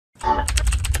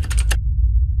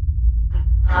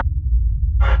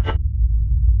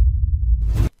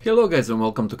Hello guys and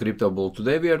welcome to Crypto Bull.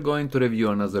 Today we are going to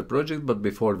review another project, but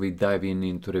before we dive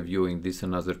into reviewing this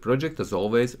another project, as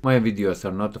always, my videos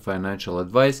are not a financial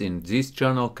advice. In this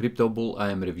channel, Crypto Bull,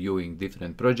 I am reviewing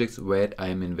different projects where I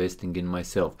am investing in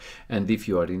myself. And if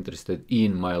you are interested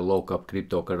in my low-cap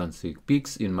cryptocurrency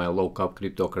picks, in my low-cap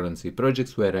cryptocurrency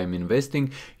projects where I am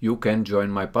investing, you can join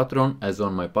my Patreon, as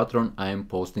on my Patreon I am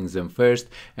posting them first,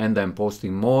 and I am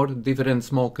posting more different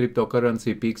small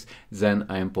cryptocurrency picks than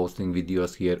I am posting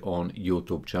videos here on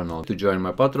YouTube channel. To join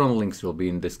my Patreon, links will be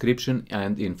in description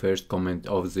and in first comment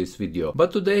of this video.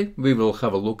 But today we will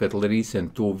have a look at the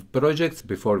recent two projects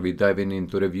before we dive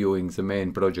into reviewing the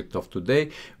main project of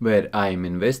today where I am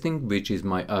investing, which is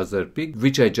my other pick,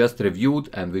 which I just reviewed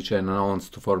and which I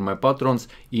announced for my patrons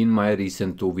in my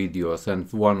recent two videos. And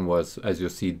one was, as you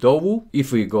see, Dowu.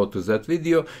 If we go to that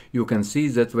video, you can see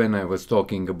that when I was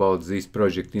talking about this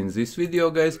project in this video,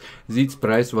 guys, its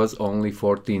price was only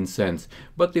 14 cents.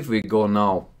 But if we go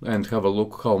now and have a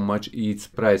look how much its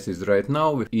price is right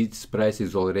now, its price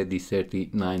is already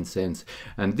 39 cents.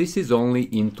 And this is only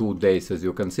in 2 days. As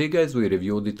you can see, guys, we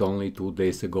reviewed it only 2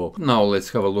 days ago. Now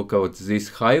let's have a look at this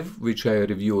Hive, which I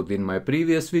reviewed in my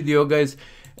previous video, guys.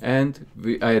 And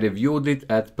I reviewed it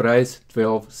at price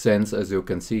 12 cents, as you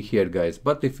can see here, guys.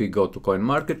 But if we go to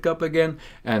CoinMarketCap again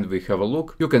and we have a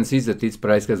look, you can see that its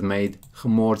price has made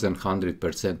more than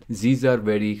 100%. These are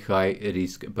very high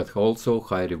risk but also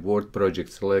high reward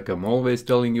projects. Like I'm always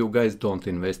telling you guys, don't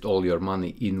invest all your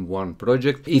money in one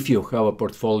project. If you have a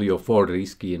portfolio for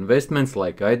risky investments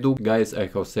like I do, guys, I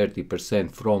have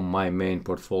 30% from my main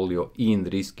portfolio in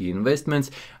risky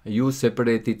investments. You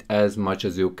separate it as much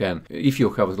as you can. If you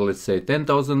have, let's say,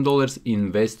 $10,000,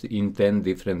 invest in 10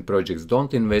 different projects.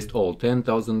 Don't invest all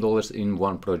 $10,000 in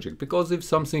one project, because if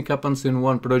something happens in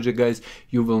one project, guys,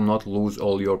 you will not lose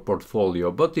all your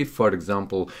portfolio. But if, for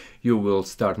example, you will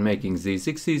start making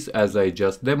Z6s, as I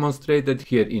just demonstrated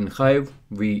here in Hive,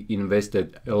 we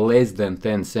invested less than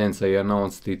 10 cents. I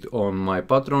announced it on my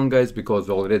Patreon, guys, because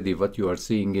already what you are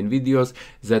seeing in videos,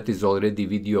 that is already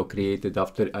video created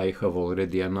after I have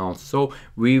already announced. So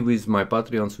we, with my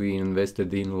Patreons, we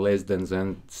invested in less than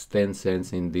 10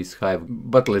 cents in this Hive.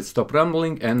 But let's stop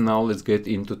rambling and now let's get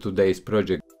into today's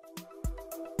project.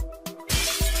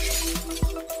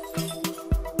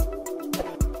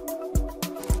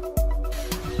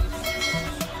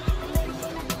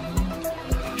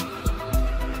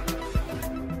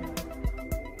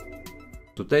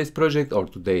 Today's project, or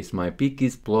today's my pick,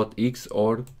 is Plotx,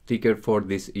 or ticker for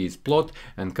this is Plot,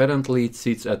 and currently it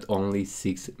sits at only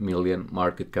 6 million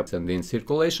market cap, and in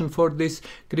circulation for this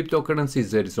cryptocurrency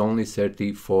there is only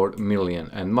 34 million,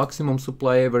 and maximum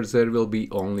supply ever there will be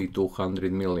only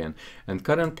 200 million, and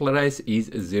current price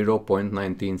is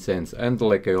 0.19 cents. And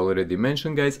like I already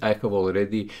mentioned, guys, I have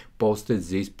already posted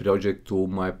this project to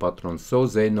my patrons, so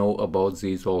they know about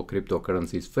these all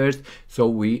cryptocurrencies first, so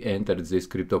we entered this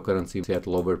cryptocurrency at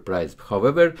lower price.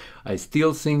 However, I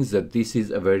still think that this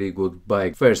is a very good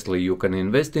buy. Firstly, you can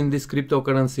invest in this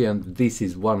cryptocurrency, and this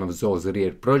is one of those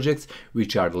rare projects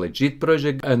which are legit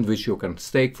project and which you can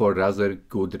stake for rather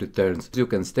good returns. You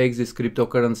can stake this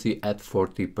cryptocurrency at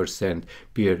 40%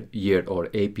 per year, or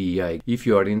API. If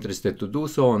you are interested to do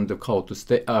so and how to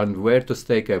stake and where to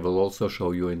stake, I will also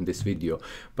show you in this video.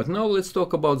 But now let's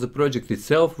talk about the project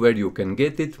itself, where you can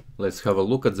get it. Let's have a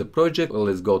look at the project.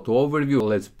 Let's go to overview.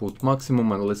 Let's put maximum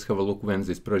and let's have a look when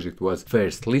this project was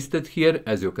first listed here.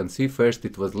 As you can see, first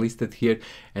it was listed here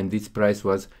and its price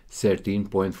was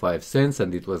 13.5 cents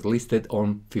and it was listed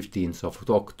on 15th of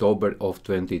October of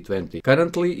 2020.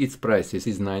 Currently its price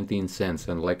is 19 cents,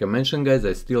 and like I mentioned, guys,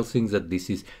 I still think that this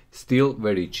is still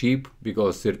very cheap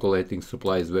because circulating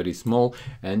supply is very small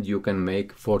and you can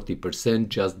make 40%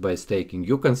 just by staking.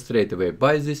 You can straight away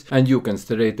buy this and you can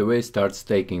straight away start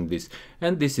staking this.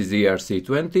 And this is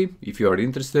ERC20. If you are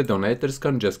interested on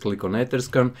Etherscan, just click on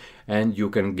Etherscan and you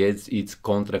can get its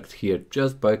contract here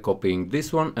just by copying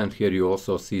this one. And here you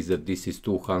also see that this is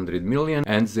 200 million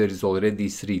and there is already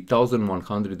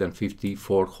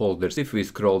 3,154 holders. If we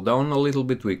scroll down a little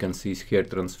bit, we can see here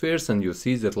transfers, and you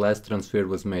see that last transfer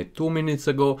was made 2 minutes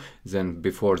ago, then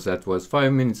before that was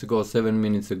 5 minutes ago, 7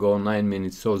 minutes ago, 9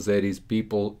 minutes. So there is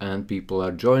people, and people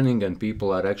are joining, and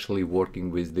people are actually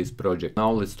working with this project. Now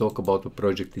let's talk about the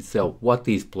project itself. What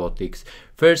is Plotx?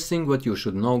 First thing what you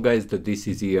should know, guys, that this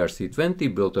is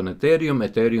ERC20 built on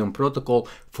Ethereum protocol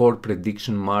for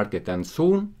prediction market, and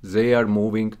soon they are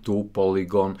moving to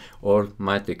Polygon or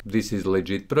Matic. This is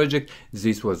legit project.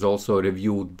 This was also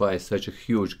reviewed by such a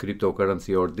huge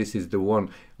cryptocurrency, or this is the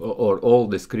one, or all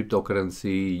this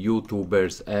cryptocurrency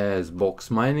YouTubers as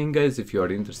Box Mining, guys. If you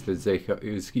are interested,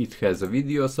 it has a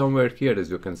video somewhere here.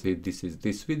 As you can see, this is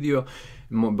this video.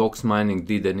 Box Mining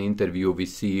did an interview with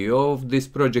CEO of this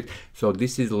project, so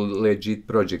this is a legit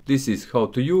project. This is how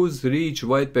to use, reach,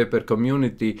 white paper,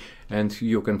 community, and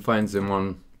you can find them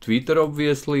on Twitter,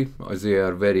 obviously. They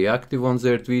are very active on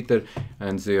their Twitter,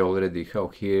 and they already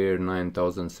have here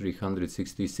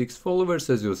 9,366 followers.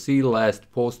 As you see,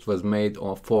 last post was made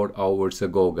 4 hours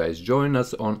ago, guys. Join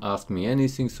us on Ask Me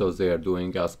Anything. So they are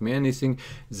doing Ask Me Anything.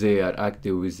 They are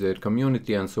active with their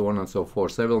community and so on and so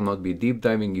forth. I will not be deep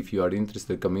diving. If you are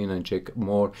interested, come in and check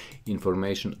more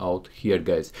information out here,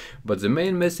 guys. But the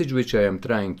main message which I am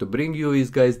trying to bring you is,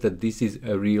 guys, that this is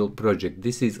a real project.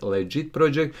 This is a legit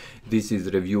project. This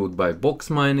is reviewed by Box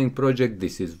Mining project.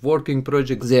 This is working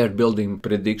project. They are building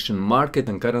prediction market,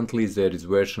 and currently there is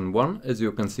version 1, as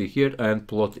you can see here, and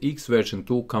Plotx version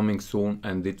 2 coming soon,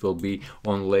 and it will be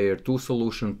on layer 2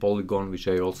 solution Polygon, which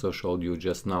I also showed you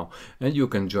just now. And you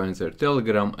can join their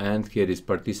Telegram, and here is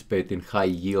participate in high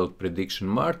yield prediction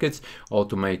markets,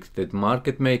 automated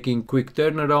market making, quick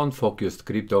turnaround, focused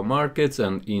crypto markets,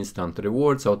 and instant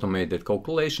rewards, automated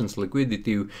calculations,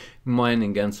 liquidity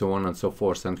mining, and so on and so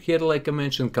forth. And here, like I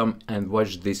mentioned, come and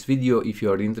watch this video if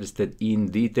you are interested in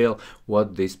detail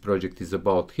what this project is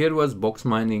about. Here was Box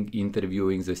Mining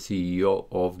interviewing the CEO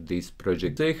of this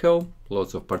project. They have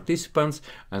lots of participants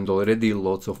and already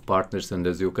lots of partners, and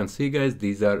as you can see, guys,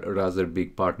 these are rather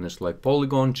big partners like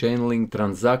Polygon, Chainlink,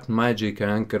 Transact, Magic,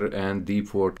 Anchor, and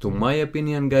Deepwork. To my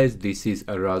opinion, guys, this is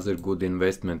a rather good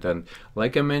investment, and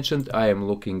like I mentioned, I am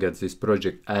looking at this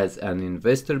project as an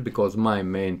investor because my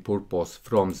main purpose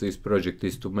from this project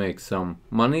is to make some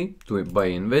money by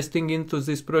investing into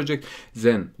this project.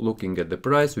 Then looking at the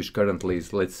price, which currently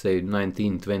is, let's say,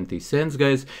 19-20 cents,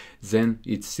 guys, then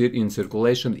it's in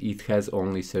circulation. It has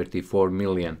only 34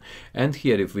 million. And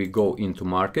here, if we go into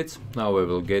markets, now I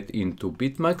will get into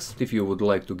BitMax. If you would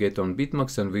like to get on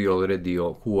BitMax, and we already,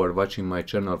 who are watching my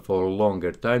channel for a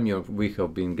longer time, we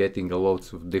have been getting a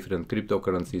lots of different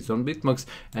cryptocurrencies on BitMax,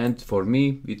 and for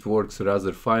me it works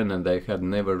rather fine, and I had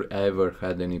never ever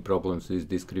had any problems with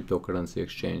this cryptocurrency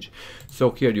exchange. So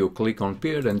here you click on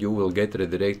peer and you will get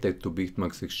redirected to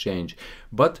BitMax exchange.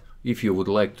 But if you would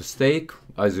like to stake,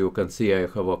 as you can see, I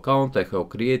have account, I have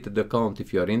created account.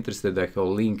 If you are interested, I have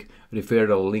link,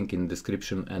 referral link in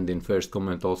description and in first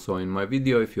comment also in my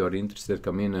video. If you are interested,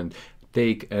 come in and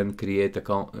take and create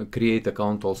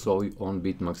account also on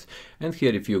BitMax. And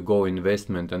here, if you go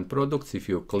investment and products, if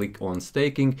you click on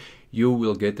staking, you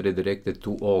will get redirected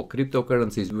to all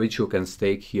cryptocurrencies which you can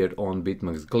stake here on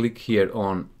BitMax. Click here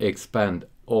on expand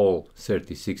all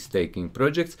 36 staking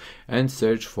projects and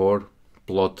search for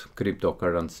Plot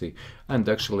cryptocurrency. And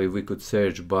actually we could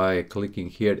search by clicking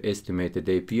here estimated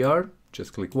APR.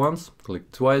 Just click once,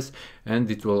 click twice, and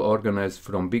it will organize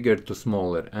from bigger to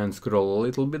smaller, and scroll a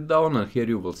little bit down, and here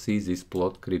you will see this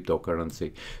Plot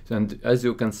cryptocurrency. And as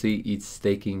you can see, its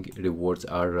staking rewards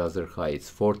are rather high. It's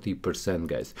 40%,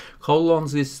 guys. How long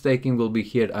this staking will be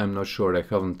here, I'm not sure. I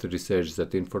haven't researched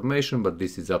that information, but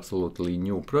this is absolutely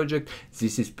new project.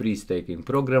 This is pre-staking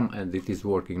program, and it is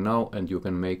working now, and you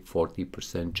can make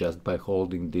 40% just by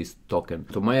holding this token.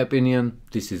 To my opinion,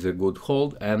 this is a good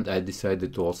hold, and I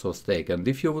decided to also stake. And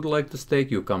if you would like to stake,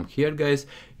 you come here, guys,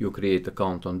 you create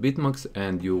account on BitMax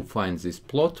and you find this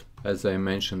Plot. As I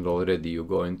mentioned already, you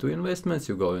go into investments,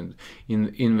 you go in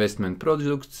investment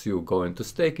products, you go into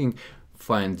staking,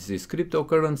 find this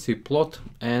cryptocurrency Plot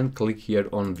and click here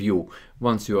on view.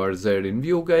 Once you are there in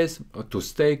view, guys, to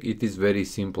stake, it is very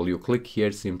simple. You click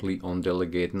here simply on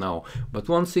delegate now. But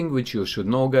one thing which you should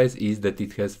know, guys, is that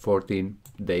it has 14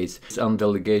 days on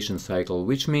delegation cycle,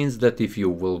 which means that if you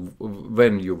will,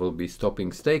 when you will be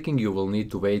stopping staking, you will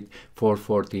need to wait for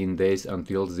 14 days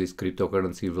until this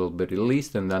cryptocurrency will be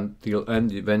released, and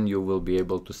when you will be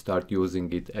able to start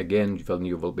using it again, when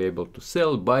you will be able to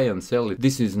sell, buy and sell it.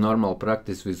 This is normal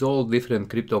practice with all different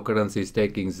cryptocurrency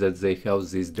stakings, that they have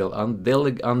these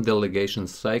undelegation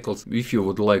cycles. If you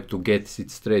would like to get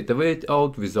it straight away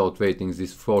out without waiting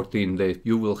this 14 days,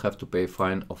 you will have to pay a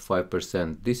fine of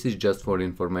 5%. This is just for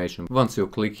information. Once you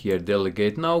click here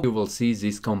delegate now, you will see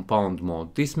this compound mode.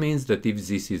 This means that if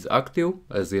this is active,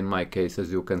 as in my case, as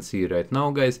you can see right now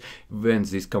guys, when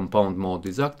this compound mode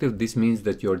is active, this means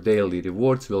that your daily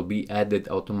rewards will be added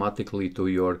automatically to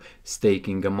your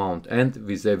staking amount, and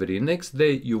with every next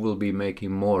day you will be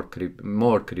making more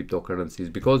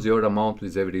cryptocurrencies, because your amount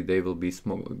with every day will be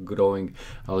growing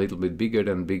a little bit bigger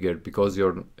and bigger, because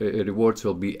your rewards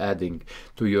will be adding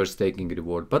to your staking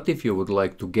reward. But if you would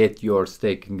like to get your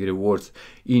staking rewards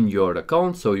in your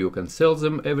account so you can sell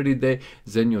them every day,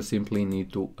 then you simply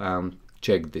need to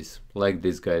check this like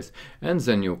this guys, and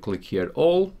then you click here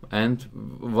all, and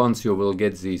once you will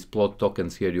get these plot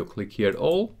tokens here, you click here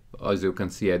all. As you can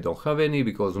see, I don't have any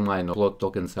because my plot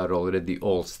tokens are already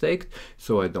all staked,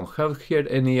 so I don't have here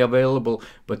any available.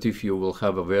 But if you will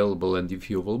have available, and if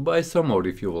you will buy some, or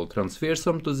if you will transfer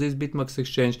some to this BitMax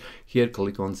exchange, here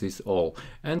click on this all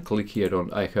and click here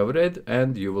on I have read,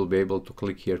 and you will be able to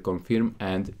click here confirm,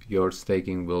 and your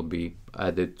staking will be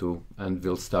added to and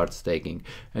will start staking,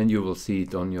 and you will see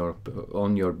it on your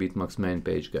BitMax main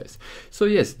page guys. So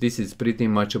yes, this is pretty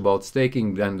much about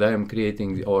staking, and I am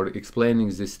creating or explaining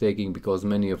this staking because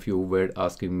many of you were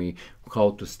asking me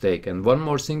how to stake. And one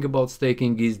more thing about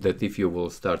staking is that if you will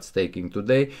start staking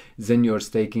today, then your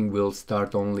staking will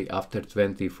start only after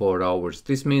 24 hours.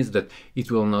 This means that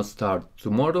it will not start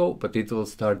tomorrow, but it will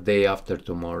start day after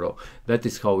tomorrow. That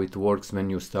is how it works when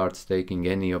you start staking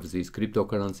any of these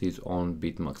cryptocurrencies on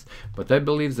BitMax. But I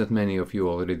believe that many of you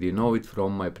already know it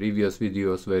from my previous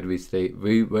videos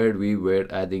where we were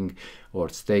adding or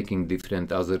staking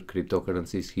different other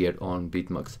cryptocurrencies here on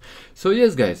BitMax. So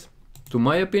yes guys, to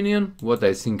my opinion, what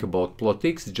I think about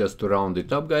Plotx, just to round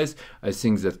it up guys, I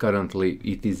think that currently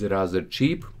it is rather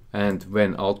cheap, and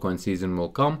when altcoin season will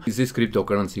come, this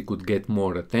cryptocurrency could get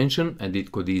more attention and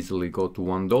it could easily go to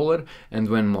 $1, and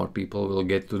when more people will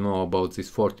get to know about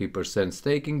this 40%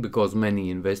 staking, because many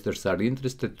investors are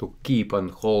interested to keep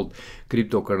and hold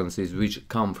cryptocurrencies which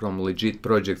come from legit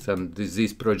projects, and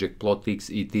this project Plotx,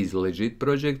 it is legit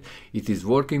project, it is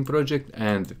working project,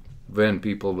 and when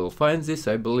people will find this,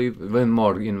 I believe, when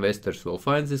more investors will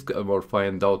find this or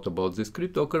find out about this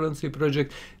cryptocurrency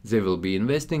project, they will be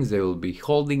investing, they will be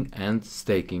holding and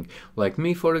staking. Like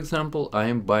me, for example, I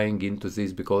am buying into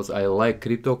this because I like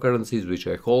cryptocurrencies which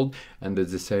I hold, and at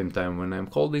the same time when I'm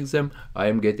holding them, I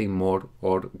am getting more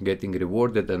or getting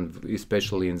rewarded, and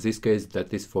especially in this case,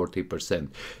 that is 40%.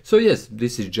 So yes,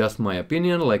 this is just my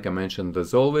opinion. Like I mentioned,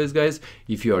 as always guys,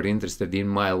 if you are interested in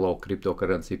my low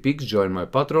cryptocurrency picks, join my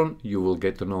Patreon. You will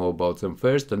get to know about them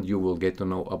first, and you will get to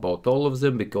know about all of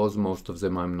them, because most of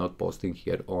them I'm not posting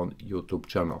here on YouTube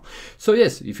channel. So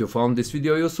yes, if you found this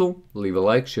video useful, leave a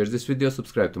like, share this video,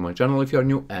 subscribe to my channel if you are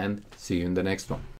new, and see you in the next one.